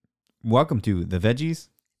Welcome to the Veggys.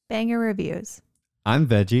 Banger Reviews. I'm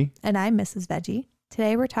Veggie. And I'm Mrs. Veggie.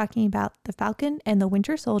 Today we're talking about The Falcon and the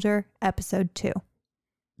Winter Soldier, Episode 2.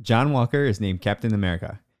 John Walker is named Captain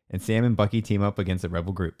America, and Sam and Bucky team up against a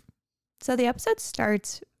rebel group. So the episode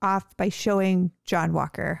starts off by showing John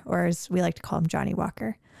Walker, or as we like to call him, Johnny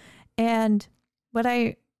Walker. And what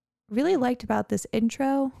I really liked about this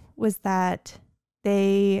intro was that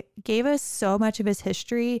they gave us so much of his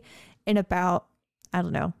history in about,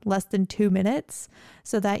 less than 2 minutes,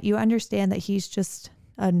 so that you understand that he's just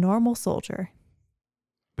a normal soldier.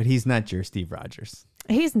 But he's not your Steve Rogers.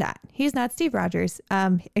 He's not. He's not Steve Rogers,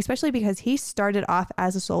 especially because he started off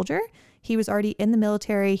as a soldier. He was already in the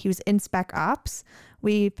military. He was in Spec Ops.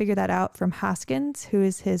 We figured that out from Hoskins, who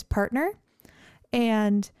is his partner.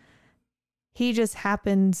 And he just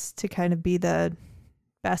happens to kind of be the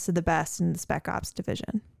best of the best in the Spec Ops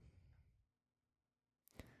division.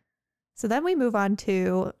 So then we move on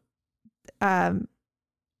to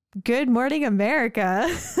Good Morning America,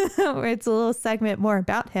 where it's a little segment more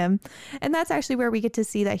about him. And that's actually where we get to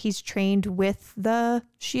see that he's trained with the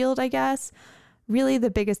shield, I guess. Really,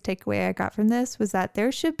 the biggest takeaway I got from this was that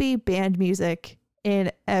there should be band music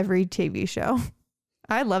in every TV show.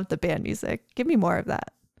 I love the band music. Give me more of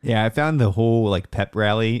that. Yeah, I found the whole pep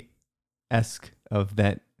rally-esque of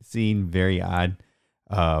that scene very odd.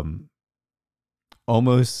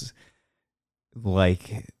 Almost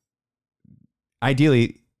like,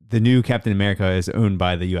 ideally, the new Captain America is owned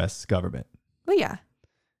by the U.S. government. Well, yeah.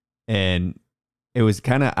 And it was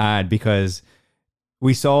kind of odd because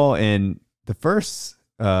we saw in the first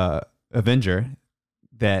Avenger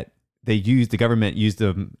that the government used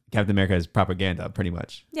Captain America as propaganda, pretty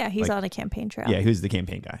much. Yeah, he's on a campaign trail. Yeah, who's the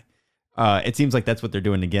campaign guy. It seems like that's what they're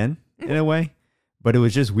doing again, in a way. But it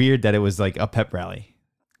was just weird that it was like a pep rally.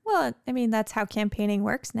 Well, I mean, that's how campaigning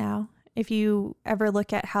works now. If you ever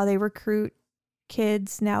look at how they recruit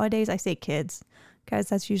kids nowadays, I say kids because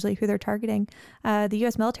that's usually who they're targeting. The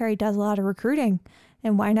U.S. military does a lot of recruiting,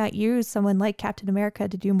 and why not use someone like Captain America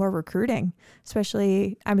to do more recruiting?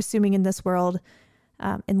 Especially, I'm assuming in this world,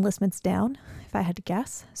 enlistment's down, if I had to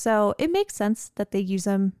guess. So it makes sense that they use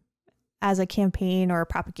him as a campaign or a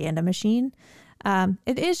propaganda machine.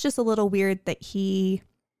 It is just a little weird that he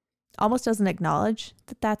almost doesn't acknowledge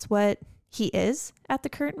that that's what he is at the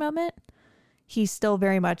current moment. He still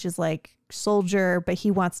very much is like soldier, but he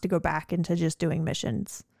wants to go back into just doing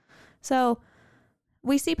missions. So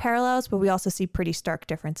we see parallels, but we also see pretty stark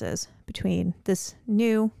differences between this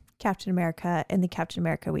new Captain America and the Captain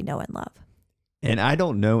America we know and love. And I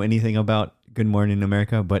don't know anything about Good Morning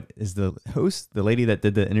America, but is the host, the lady that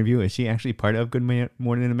did the interview, is she actually part of Good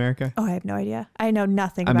Morning America? Oh, I have no idea. I know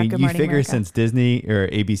nothing about Good Morning America. You figure since Disney or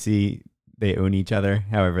ABC, they own each other,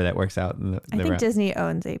 however that works out. I think Disney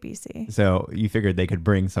owns ABC. So you figured they could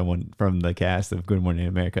bring someone from the cast of Good Morning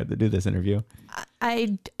America to do this interview?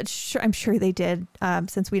 I'm sure they did.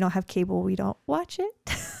 Since we don't have cable, we don't watch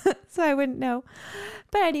it. So I wouldn't know.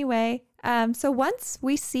 But anyway, so once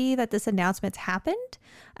we see that this announcement's happened,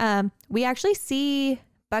 we actually see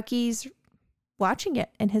Bucky's watching it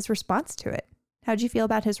and his response to it. How'd you feel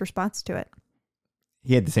about his response to it?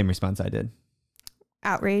 He had the same response I did.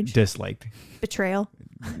 Outrage. Disliked. Betrayal.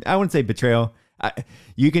 I wouldn't say betrayal.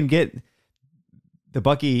 You can get the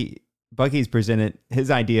Bucky's presented. His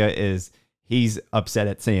idea is he's upset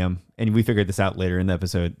at Sam. And we figured this out later in the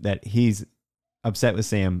episode that he's upset with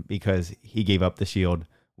Sam because he gave up the shield,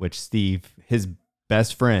 which Steve, his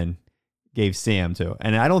best friend, gave Sam to.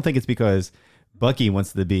 And I don't think it's because Bucky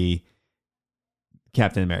wants to be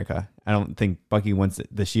Captain America. I don't think Bucky wants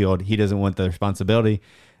the shield. He doesn't want the responsibility.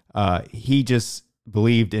 He just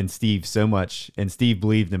believed in Steve so much, and Steve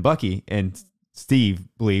believed in Bucky, and Steve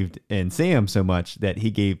believed in Sam so much that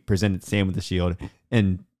he presented Sam with the shield,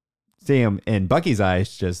 and Sam, in Bucky's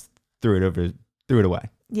eyes, just threw it away.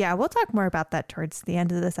 Yeah, we'll talk more about that towards the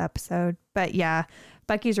end of this episode. But yeah,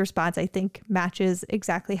 Bucky's response, I think, matches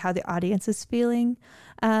exactly how the audience is feeling.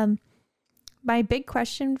 My big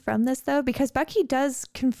question from this, though, because Bucky does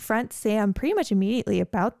confront Sam pretty much immediately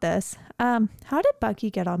about this. How did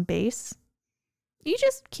Bucky get on base? You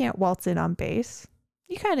just can't waltz in on base.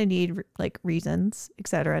 You kind of need reasons,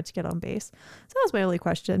 etc., to get on base. So that was my only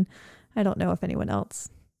question. I don't know if anyone else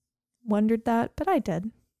wondered that, but I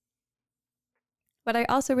did. What I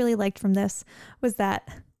also really liked from this was that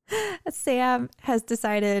Sam has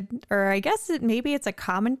decided, or I guess maybe it's a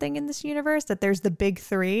common thing in this universe, that there's the big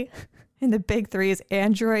three. And the big three is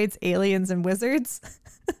androids, aliens, and wizards,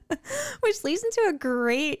 which leads into a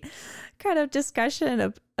great kind of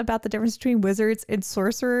discussion about the difference between wizards and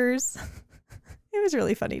sorcerers. It was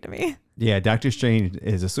really funny to me. Yeah, Doctor Strange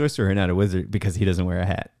is a sorcerer, not a wizard, because he doesn't wear a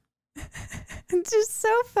hat. It's just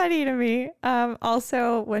so funny to me.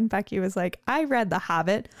 Also, when Bucky was like, I read The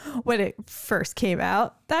Hobbit when it first came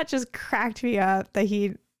out, that just cracked me up that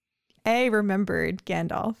he A, remembered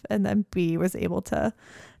Gandalf, and then B, was able to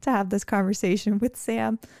have this conversation with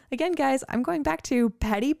Sam. Again, guys, I'm going back to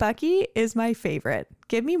Petty Bucky is my favorite.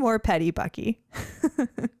 Give me more Petty Bucky.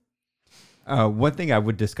 One thing I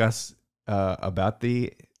would discuss about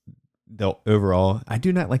the overall, I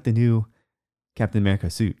do not like the new Captain America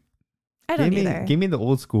suit. I don't either. Give me the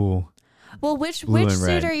old school. Well, which suit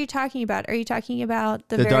red. Are you talking about? Are you talking about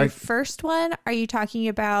the very first one? Are you talking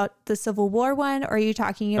about the Civil War one? Or are you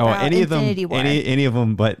talking about Infinity War? Any of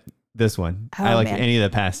them but this one. I like any of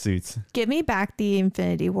the past suits. Give me back the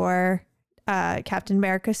Infinity War Captain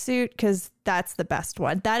America suit, because that's the best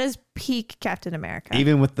one. That is peak Captain America.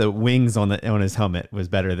 Even with the wings on his helmet was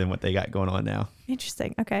better than what they got going on now.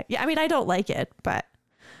 Interesting. Okay. Yeah, I mean, I don't like it, but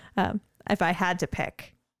if I had to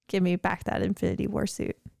pick, give me back that Infinity War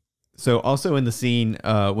suit. So also in the scene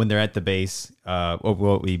when they're at the base, or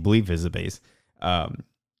what we believe is the base,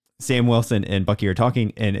 Sam Wilson and Bucky are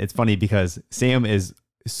talking, and it's funny because Sam is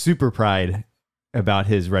super pride about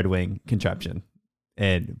his Red Wing contraption,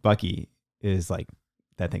 and Bucky is like,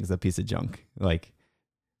 that thing's a piece of junk. Like,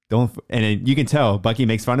 don't. And then you can tell Bucky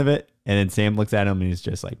makes fun of it, and then Sam looks at him and he's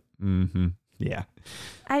just like, yeah.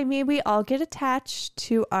 I mean, we all get attached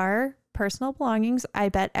to our personal belongings. I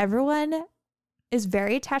bet everyone is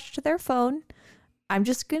very attached to their phone. I'm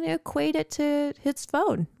just going to equate it to his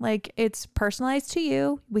phone. Like, it's personalized to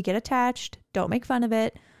you. We get attached. Don't make fun of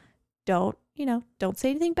it. Don't say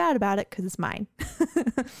anything bad about it because it's mine.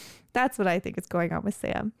 That's what I think is going on with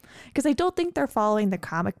Sam. Because I don't think they're following the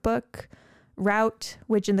comic book route,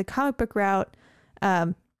 which in the comic book route,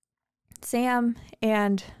 Sam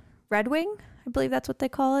and Red Wing, I believe that's what they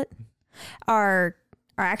call it, are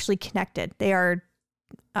actually connected. They are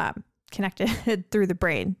connected through the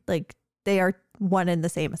brain. Like, they are one and the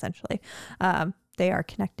same, essentially. They are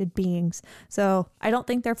connected beings. So I don't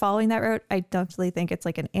think they're following that route. I definitely think it's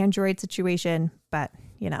like an Android situation, but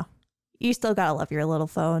you still gotta love your little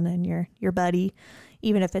phone and your buddy,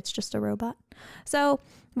 even if it's just a robot. So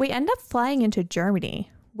we end up flying into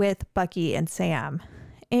Germany with Bucky and Sam,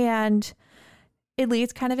 and it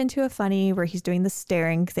leads kind of into a funny where he's doing the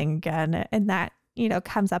staring thing again, and that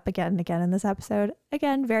comes up again and again in this episode.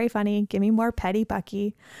 Again, very funny. Give me more Petty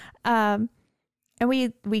Bucky. And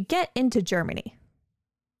we get into Germany.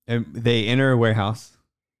 And they enter a warehouse.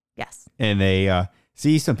 Yes. And they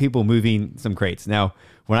see some people moving some crates. Now,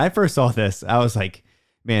 when I first saw this, I was like,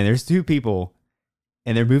 man, there's two people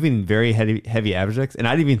and they're moving very heavy objects. And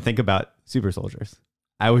I didn't even think about super soldiers.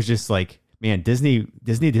 I was just like, man, Disney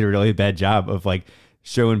did a really bad job of like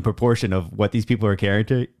showing proportion of what these people are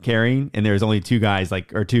carrying. And there's only two guys,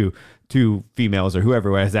 like, or two females or whoever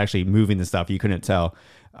was actually moving the stuff. You couldn't tell.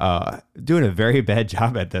 Doing a very bad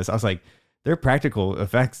job at this. I was like, their practical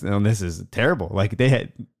effects on this is terrible. Like,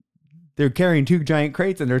 they're carrying two giant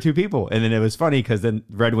crates and they're two people. And then it was funny because then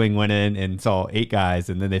Red Wing went in and saw 8 guys,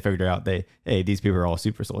 and then they figured out these people are all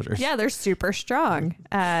super soldiers. Yeah, they're super strong,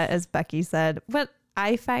 as Bucky said. What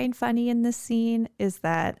I find funny in this scene is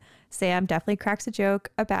that Sam definitely cracks a joke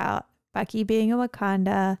about Bucky being a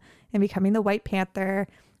Wakanda and becoming the White Panther,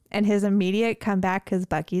 and his immediate comeback, because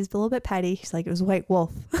Bucky's a little bit petty, he's like, it was White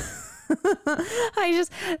Wolf.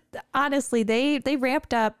 Honestly, they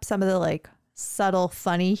ramped up some of the like subtle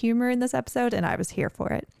funny humor in this episode, and I was here for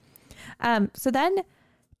it. So then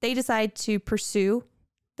they decide to pursue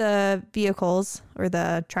the vehicles or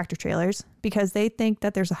the tractor trailers because they think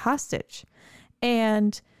that there's a hostage.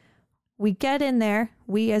 And we get in there,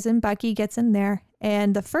 we as in Bucky gets in there,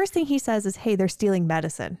 and the first thing he says is, hey, they're stealing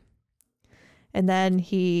medicine. And then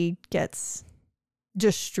he gets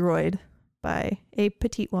destroyed by a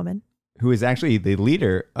petite woman, who is actually the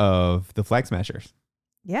leader of the Flag Smashers.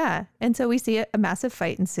 Yeah. And so we see a massive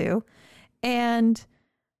fight ensue. And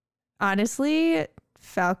honestly,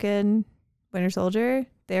 Falcon, Winter Soldier,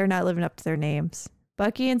 they are not living up to their names.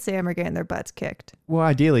 Bucky and Sam are getting their butts kicked. Well,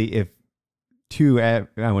 ideally, if two, I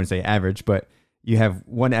wouldn't say average, but you have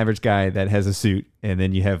one average guy that has a suit, and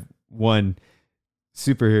then you have one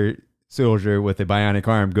super soldier with a bionic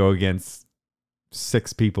arm go against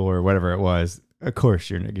 6 people or whatever it was, of course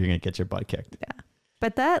you're going to get your butt kicked. Yeah.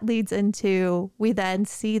 But that leads into, we then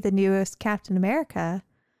see the newest Captain America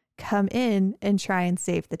come in and try and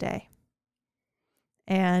save the day.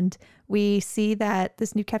 And we see that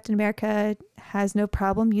this new Captain America has no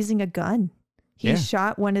problem using a gun. He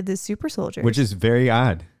shot one of the super soldiers. Which is very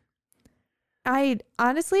odd. I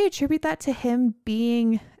honestly attribute that to him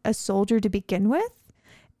being a soldier to begin with.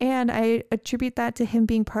 And I attribute that to him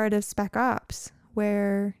being part of Spec Ops,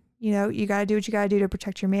 where, you got to do what you got to do to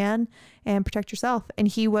protect your man and protect yourself. And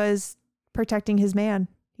he was protecting his man.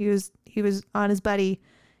 He was on his buddy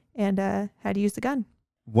and had to use the gun.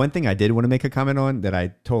 One thing I did want to make a comment on that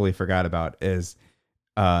I totally forgot about is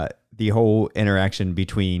the whole interaction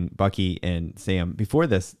between Bucky and Sam. Before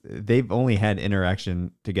this, they've only had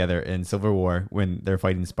interaction together in Civil War when they're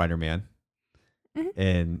fighting Spider-Man. Mm-hmm.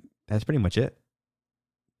 And that's pretty much it.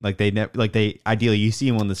 Like they ideally you see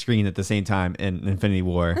them on the screen at the same time in Infinity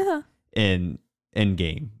War in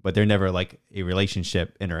Endgame, but they're never like a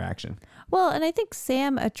relationship interaction. Well, and I think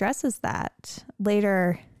Sam addresses that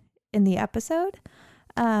later in the episode.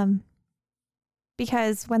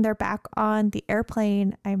 Because when they're back on the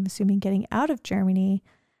airplane, I'm assuming getting out of Germany,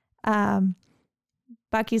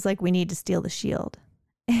 Bucky's like, we need to steal the shield.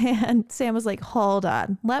 And Sam was like, hold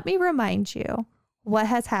on, let me remind you what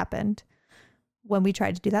has happened when we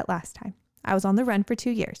tried to do that last time. I was on the run for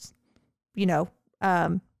 2 years.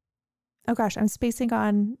 Oh gosh, I'm spacing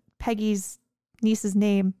on Peggy's niece's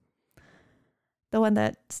name. The one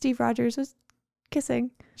that Steve Rogers was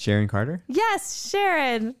kissing. Sharon Carter? Yes,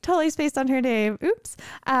 Sharon. Totally spaced on her name. Oops.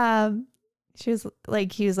 He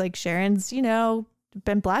was like, Sharon's,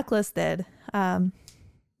 been blacklisted.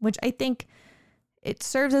 Which I think it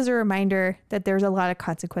serves as a reminder that there's a lot of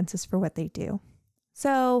consequences for what they do.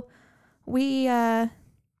 So we get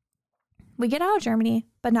out of Germany,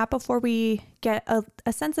 but not before we get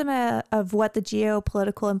a sense of what the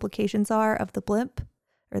geopolitical implications are of the blip,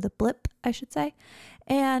 I should say.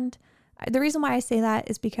 And the reason why I say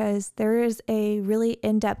that is because there is a really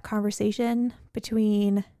in-depth conversation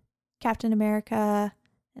between Captain America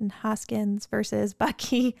and Hoskins versus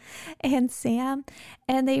Bucky and Sam.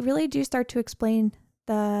 And they really do start to explain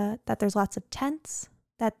that there's lots of tents,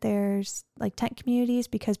 that there's like tent communities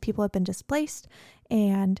because people have been displaced,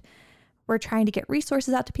 and we're trying to get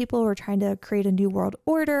resources out to people. We're trying to create a new world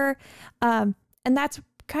order. And that's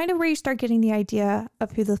kind of where you start getting the idea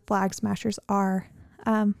of who the Flag Smashers are.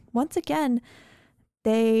 Once again,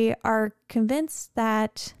 they are convinced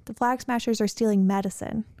that the Flag Smashers are stealing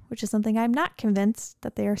medicine, which is something I'm not convinced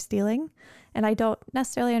that they are stealing. And I don't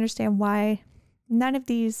necessarily understand why none of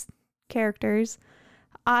these characters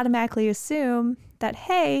automatically assume that,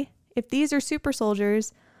 hey, if these are super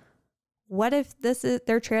soldiers, what if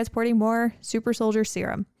they're transporting more super soldier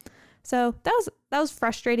serum? So that was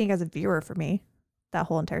frustrating as a viewer for me, that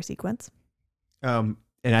whole entire sequence.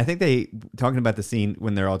 And I think talking about the scene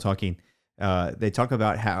when they're all talking, they talk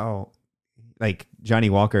about how like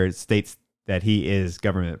Johnny Walker states that he is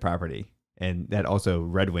government property and that also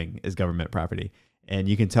Red Wing is government property. And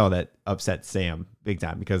you can tell that upset Sam big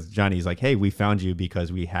time because Johnny's like, hey, we found you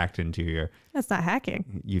because we hacked into your... That's not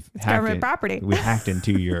hacking. It's government property. We hacked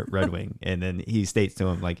into your Red Wing. And then he states to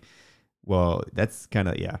him like, well, that's kind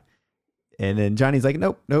of, yeah. And then Johnny's like,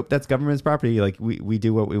 nope, that's government's property. Like we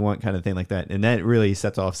do what we want kind of thing like that. And that really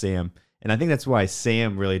sets off Sam. And I think that's why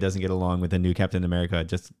Sam really doesn't get along with the new Captain America,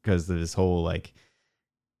 just because of this whole like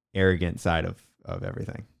arrogant side of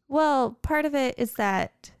everything. Well, part of it is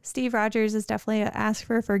that Steve Rogers is definitely an ask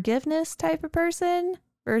for forgiveness type of person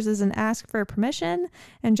versus an ask for permission.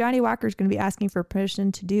 And Johnny Walker is going to be asking for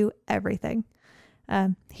permission to do everything.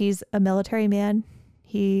 He's a military man.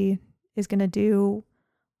 He is going to do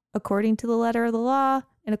according to the letter of the law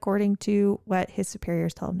and according to what his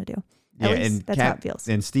superiors told him to do. At least and that's how it feels.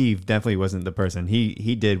 And Steve definitely wasn't the person.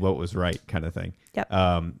 He did what was right kind of thing.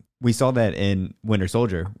 Yep. We saw that in Winter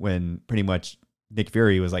Soldier when pretty much Nick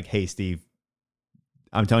Fury was like, hey, Steve,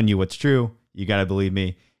 I'm telling you what's true. You got to believe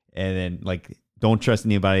me. And then like, don't trust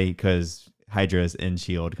anybody because Hydra's in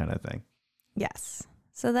S.H.I.E.L.D. kind of thing. Yes.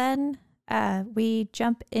 So then we're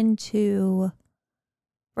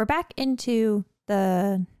back into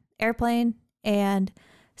the airplane, and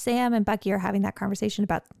Sam and Bucky are having that conversation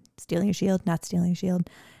about stealing a shield, not stealing a shield.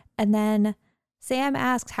 And then Sam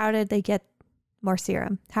asks, how did they get more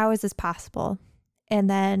serum? How is this possible? And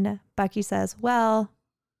then Bucky says, well,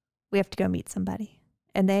 we have to go meet somebody.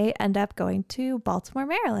 And they end up going to Baltimore,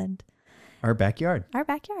 Maryland. Our backyard.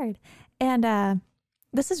 And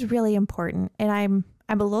this is really important. And I'm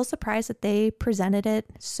a little surprised that they presented it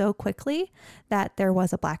so quickly that there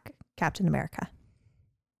was a black Captain America.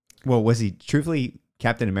 Well, was he truthfully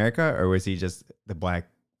Captain America, or was he just the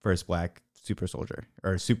first black super soldier,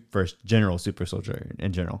 or first general super soldier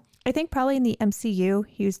in general? I think probably in the MCU,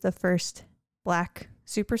 he was the first black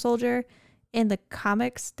super soldier. In the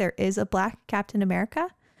comics, there is a black Captain America.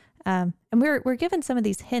 And we're given some of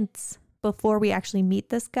these hints before we actually meet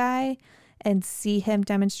this guy and see him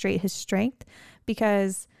demonstrate his strength,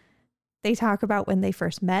 because they talk about when they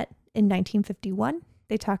first met in 1951.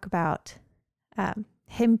 They talk about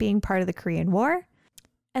him being part of the Korean War.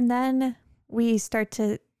 And then we start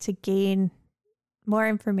to gain more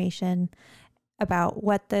information about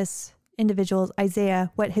what this individual,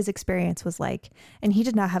 Isaiah, what his experience was like. And he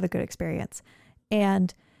did not have a good experience.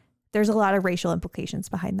 And there's a lot of racial implications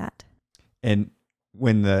behind that. And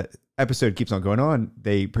when the episode keeps on going on,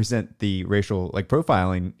 they present the racial like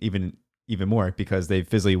profiling even more, because they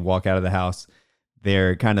physically walk out of the house.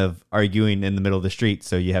 They're kind of arguing in the middle of the street.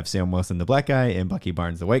 So you have Sam Wilson, the black guy, and Bucky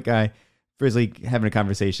Barnes, the white guy, physically having a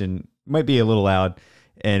conversation. Might be a little loud,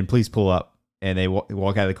 and police pull up and they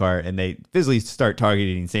walk out of the car, and they physically start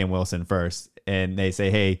targeting Sam Wilson first. And they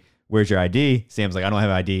say, "Hey, where's your ID?" Sam's like, "I don't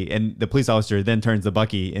have ID." And the police officer then turns to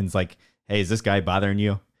Bucky and is like, "Hey, is this guy bothering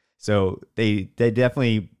you?" So they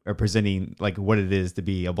definitely are presenting like what it is to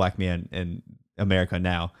be a black man in America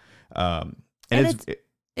now. And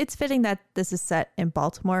it's fitting that this is set in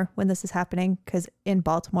Baltimore when this is happening, because in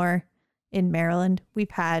Baltimore, in Maryland,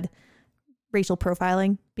 we've had racial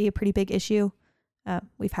profiling be a pretty big issue.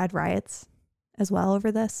 We've had riots as well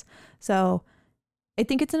over this. So I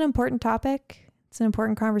think it's an important topic. It's an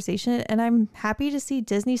important conversation. And I'm happy to see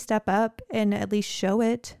Disney step up and at least show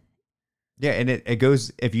it. Yeah. And it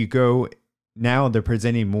goes, if you go now, they're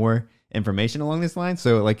presenting more information along this line.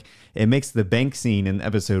 So like it makes the bank scene in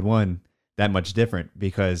episode 1 that much different,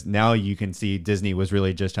 because now you can see Disney was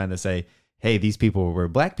really just trying to say, hey, these people were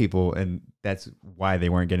black people, and that's why they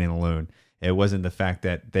weren't getting a loan. It wasn't the fact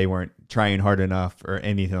that they weren't trying hard enough or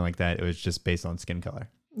anything like that. It was just based on skin color.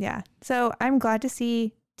 Yeah. So I'm glad to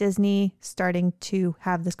see Disney starting to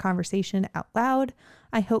have this conversation out loud.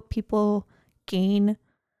 I hope people gain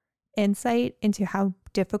insight into how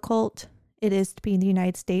difficult it is to be in the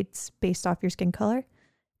United States based off your skin color.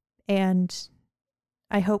 And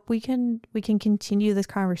I hope we can continue this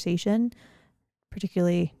conversation,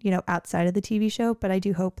 particularly, outside of the TV show. But I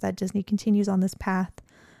do hope that Disney continues on this path.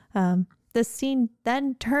 This scene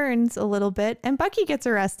then turns a little bit and Bucky gets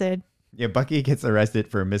arrested. Yeah, Bucky gets arrested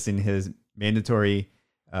for missing his mandatory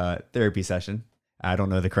therapy session. I don't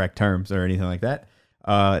know the correct terms or anything like that.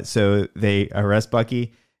 So they arrest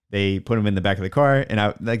Bucky. They put him in the back of the car.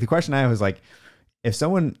 And the question I was like, if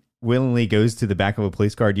someone willingly goes to the back of a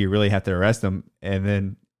police car, do you really have to arrest them? And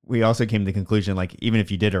then we also came to the conclusion, like, even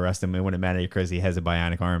if you did arrest him, it wouldn't matter because he has a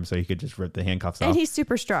bionic arm, so he could just rip the handcuffs off. And he's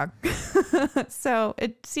super strong. So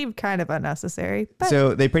it seemed kind of unnecessary. But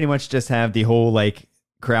so they pretty much just have the whole like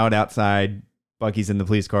crowd outside. Bucky's in the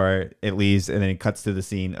police car. It leaves, and then it cuts to the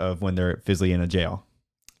scene of when they're physically in a jail.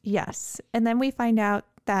 Yes. And then we find out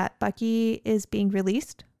that Bucky is being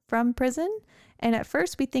released from prison. And at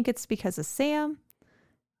first we think it's because of Sam.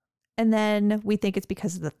 And then we think it's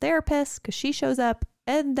because of the therapist, because she shows up.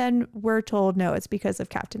 And then we're told, no, it's because of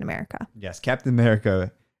Captain America. Yes, Captain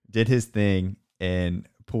America did his thing and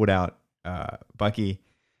pulled out Bucky,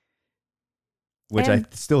 which I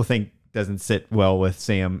still think doesn't sit well with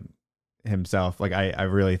Sam himself. Like, I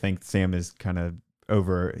really think Sam is kind of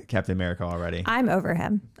over Captain America already. I'm over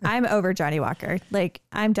him. I'm over Johnny Walker. Like,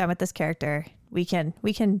 I'm done with this character. We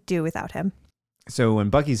can do without him. So when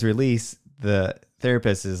Bucky's released, the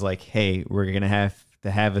therapist is like, hey, we're going to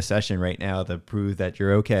have a session right now to prove that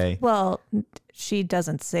you're okay. Well, she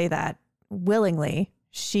doesn't say that willingly.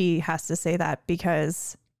 She has to say that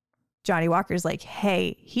because Johnny Walker's like,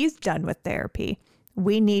 hey, he's done with therapy.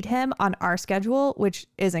 We need him on our schedule, which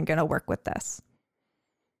isn't going to work with this.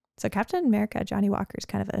 So Captain America, Johnny Walker's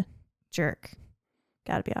kind of a jerk.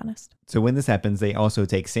 Gotta be honest. So when this happens, they also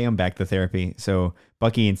take Sam back to therapy. So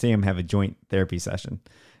Bucky and Sam have a joint therapy session.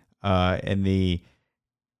 And the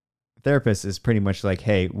therapist is pretty much like,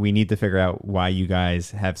 hey, we need to figure out why you guys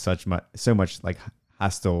have so much like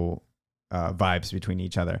hostile vibes between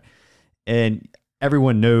each other. And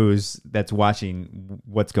everyone knows that's watching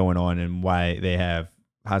what's going on and why they have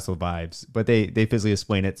hostile vibes, but they physically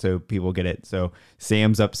explain it so people get it. So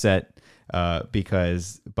Sam's upset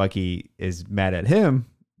because Bucky is mad at him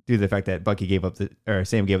due to the fact that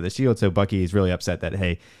Sam gave up the shield. So Bucky is really upset that,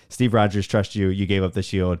 hey, Steve Rogers trusts you. You gave up the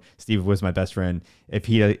shield. Steve was my best friend. If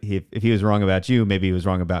he was wrong about you, maybe he was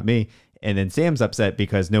wrong about me. And then Sam's upset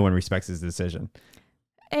because no one respects his decision.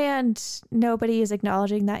 And nobody is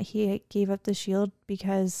acknowledging that he gave up the shield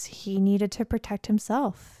because he needed to protect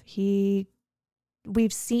himself.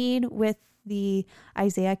 We've seen with the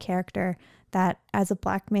Isaiah character that as a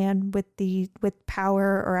black man with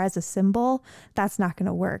power or as a symbol, that's not going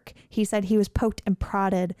to work. He said he was poked and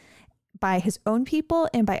prodded by his own people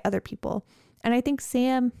and by other people. And I think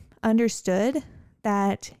Sam understood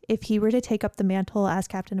that if he were to take up the mantle as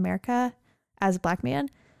Captain America, as a black man,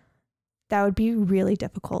 that would be really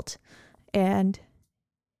difficult. And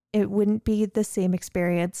it wouldn't be the same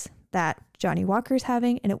experience that Johnny Walker's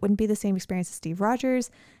having, and it wouldn't be the same experience as Steve Rogers,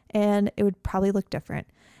 and it would probably look different.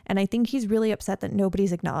 And I think he's really upset that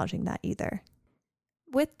nobody's acknowledging that either.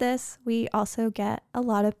 With this, we also get a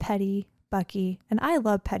lot of petty Bucky, and I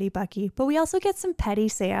love petty Bucky, but we also get some petty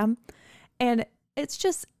Sam, and it's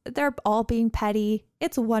just, they're all being petty.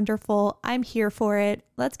 It's wonderful. I'm here for it.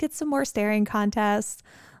 Let's get some more staring contests.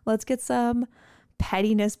 Let's get some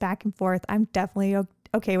pettiness back and forth. I'm definitely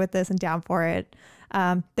okay with this and down for it.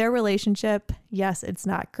 Their relationship, yes, it's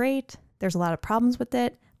not great. There's a lot of problems with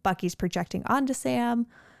it. Bucky's projecting onto Sam.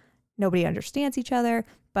 Nobody understands each other,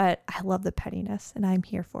 but I love the pettiness and I'm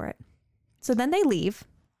here for it. So then they leave.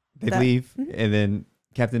 They leave, and then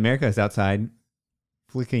Captain America is outside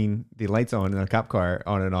flicking the lights on in a cop car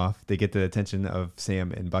on and off to get the attention of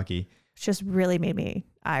Sam and Bucky. It's just really made me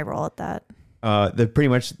eye roll at that. Pretty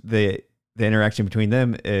much the interaction between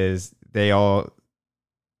them is they all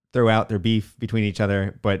throw out their beef between each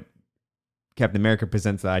other, but Captain America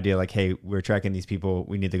presents the idea like, hey, we're tracking these people.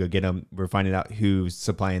 We need to go get them. We're finding out who's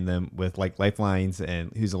supplying them with like lifelines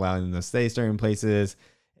and who's allowing them to stay certain places.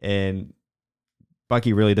 And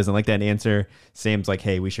Bucky really doesn't like that answer. Sam's like,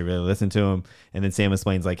 hey, we should really listen to him. And then Sam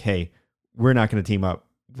explains like, hey, we're not going to team up.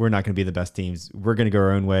 We're not going to be the best teams. We're going to go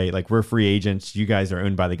our own way. Like, we're free agents. You guys are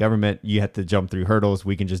owned by the government. You have to jump through hurdles.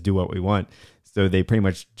 We can just do what we want. So they pretty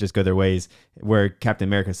much just go their ways, where Captain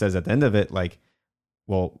America says at the end of it, like,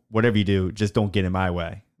 well, whatever you do, just don't get in my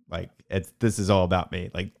way. Like, this is all about me.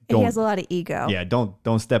 Like, he has a lot of ego. Yeah.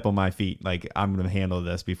 Don't step on my feet. Like, I'm going to handle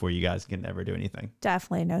this before you guys can ever do anything.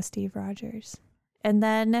 Definitely no Steve Rogers. And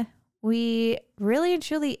then we really and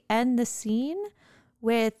truly end the scene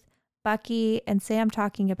with Bucky and Sam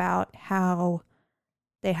talking about how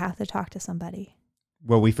they have to talk to somebody.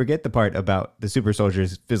 Well, we forget the part about the super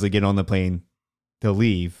soldiers physically get on the plane to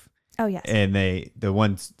leave. Oh, yes. And the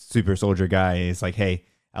one super soldier guy is like, hey,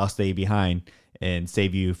 I'll stay behind and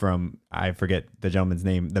save you from, I forget the gentleman's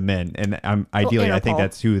name, the men. And ideally, I think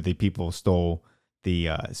that's who the people stole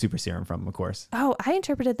the super serum from, of course. Oh, I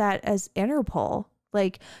interpreted that as Interpol.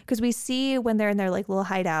 Like, because we see when they're in their like little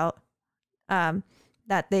hideout,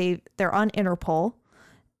 that they're on Interpol,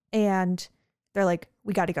 and they're like,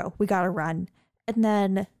 we got to go, we got to run. And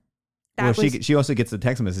then she also gets a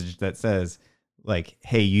text message that says like,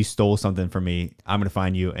 hey, you stole something from me. I'm going to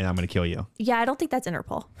find you and I'm going to kill you. Yeah, I don't think that's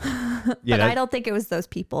Interpol. But I don't think it was those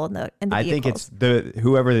people in the I vehicles. think it's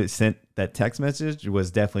whoever that sent that text message was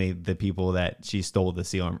definitely the people that she stole the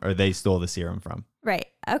serum, or they stole the serum from. Right.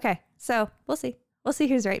 Okay. So we'll see. We'll see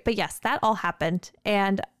who's right. But yes, that all happened.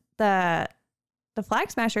 And the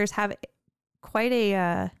Flag Smashers have quite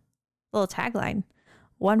a little tagline: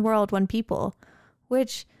 one world, one people,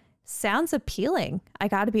 which sounds appealing. I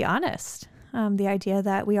got to be honest. The idea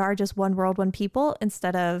that we are just one world, one people,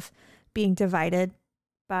 instead of being divided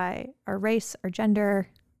by our race, our gender,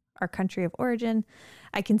 our country of origin.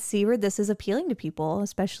 I can see where this is appealing to people,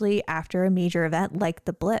 especially after a major event like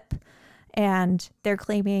the blip. And they're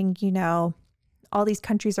claiming, all these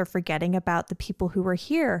countries are forgetting about the people who were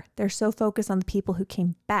here. They're so focused on the people who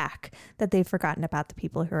came back that they've forgotten about the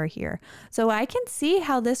people who are here. So I can see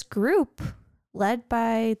how this group, led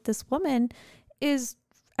by this woman, is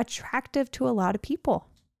attractive to a lot of people.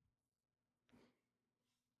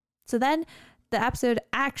 So then the episode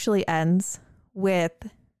actually ends with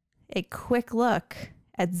a quick look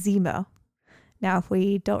at Zemo. Now, if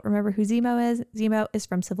we don't remember who Zemo is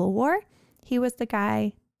from Civil War. He was the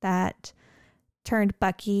guy that turned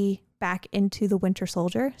Bucky back into the Winter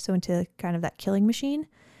Soldier, so into kind of that killing machine,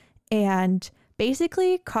 and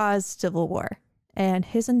basically caused civil war. And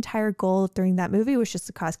his entire goal during that movie was just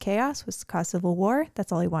to cause chaos, was to cause civil war.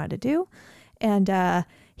 That's all he wanted to do. And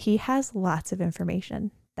he has lots of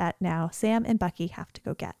information that now Sam and Bucky have to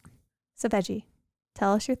go get. So Veggie,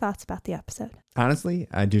 tell us your thoughts about the episode. Honestly,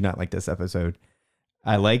 I do not like this episode.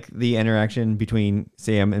 I like the interaction between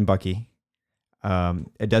Sam and Bucky.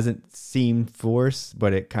 It doesn't seem forced,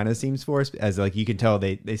 but it kind of seems forced, as like you can tell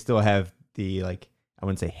they still have the, like, I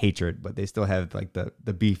wouldn't say hatred, but they still have like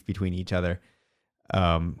the beef between each other.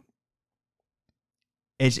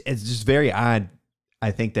 It's just very odd.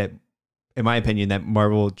 I think that, in my opinion, that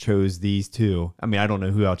Marvel chose these two. I mean, I don't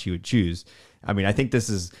know who else you would choose. I mean, I think this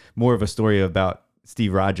is more of a story about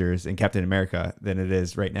Steve Rogers and Captain America than it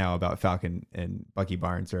is right now about Falcon and Bucky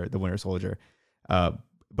Barnes or the Winter Soldier.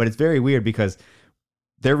 But it's very weird because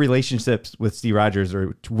their relationships with Steve Rogers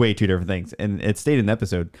are way two different things. And it's stated in the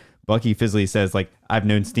episode, Bucky physically says, like, I've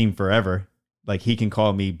known Steve forever. Like, he can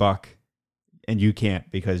call me Buck and you can't,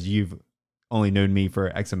 because you've only known me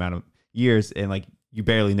for X amount of years. And like, you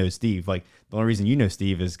barely know Steve. Like, the only reason you know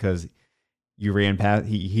Steve is because you ran past,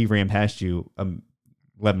 he ran past you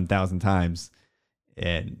 11,000 times,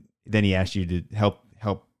 and then he asks you to help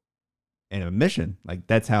in a mission. Like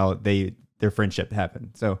that's how their friendship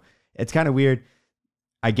happened. So it's kind of weird.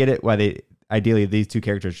 I get it why ideally these two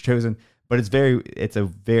characters are chosen, but it's a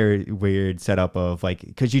very weird setup of like,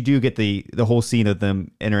 because you do get the whole scene of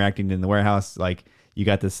them interacting in the warehouse. Like you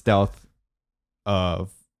got the stealth of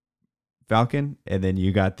Falcon, and then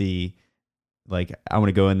you got the like, I want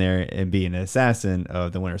to go in there and be an assassin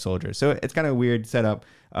of the Winter Soldier. So it's kind of a weird setup.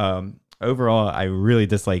 Overall, I really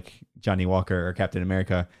dislike Johnny Walker or Captain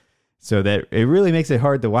America, so that it really makes it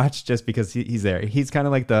hard to watch just because he's there. He's kind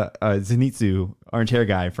of like the Zenitsu orange hair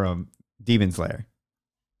guy from Demon Slayer.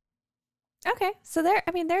 Okay, so there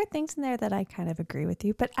are things in there that I kind of agree with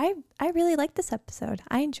you, but I really like this episode.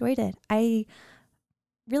 I enjoyed it. I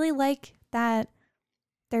really like that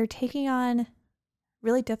they're taking on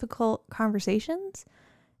really difficult conversations,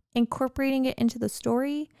 incorporating it into the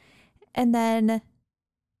story, and then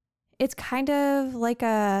it's kind of like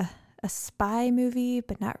a spy movie,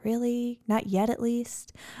 but not really, not yet at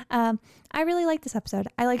least. I really like this episode.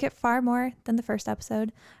 I like it far more than the first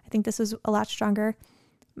episode. I think this was a lot stronger,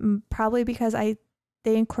 probably because they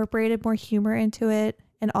incorporated more humor into it,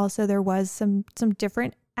 and also there was some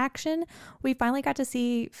different action. We finally got to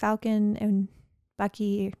see Falcon and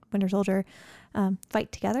Bucky, Winter Soldier,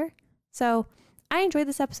 fight together. So I enjoyed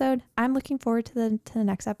this episode. I'm looking forward to the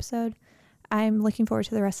next episode. I'm looking forward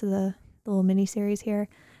to the rest of the little mini series here.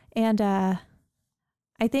 And I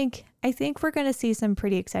think we're going to see some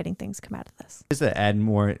pretty exciting things come out of this. Just to add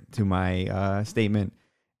more to my statement,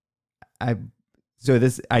 so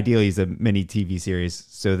this ideally is a mini TV series.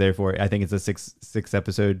 So therefore, I think it's a six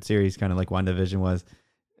episode series, kind of like WandaVision was.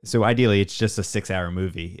 So ideally, it's just a 6-hour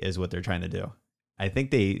movie is what they're trying to do. I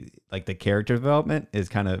think they like the character development is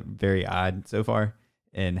kind of very odd so far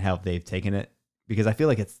in how they've taken it, because I feel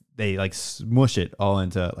like they like smush it all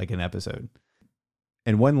into like an episode.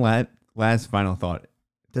 And one last final thought.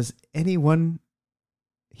 Does anyone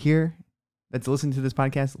here that's listening to this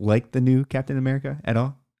podcast like the new Captain America at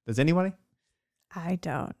all? Does anybody? I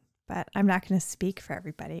don't, but I'm not going to speak for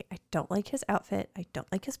everybody. I don't like his outfit. I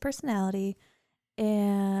don't like his personality.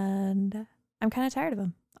 And I'm kind of tired of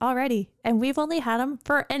him already. And we've only had him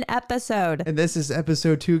for an episode. And this is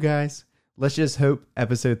episode 2, guys. Let's just hope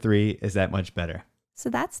episode 3 is that much better. So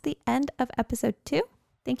that's the end of episode 2.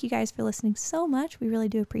 Thank you guys for listening so much. We really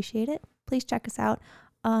do appreciate it. Please check us out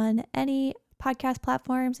on any podcast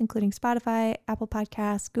platforms, including Spotify, Apple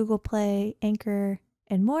Podcasts, Google Play, Anchor,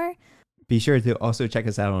 and more. Be sure to also check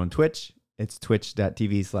us out on Twitch. It's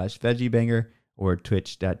twitch.tv/veggiebanger or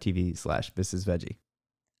twitch.tv/thisisveggie.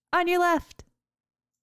 On your left.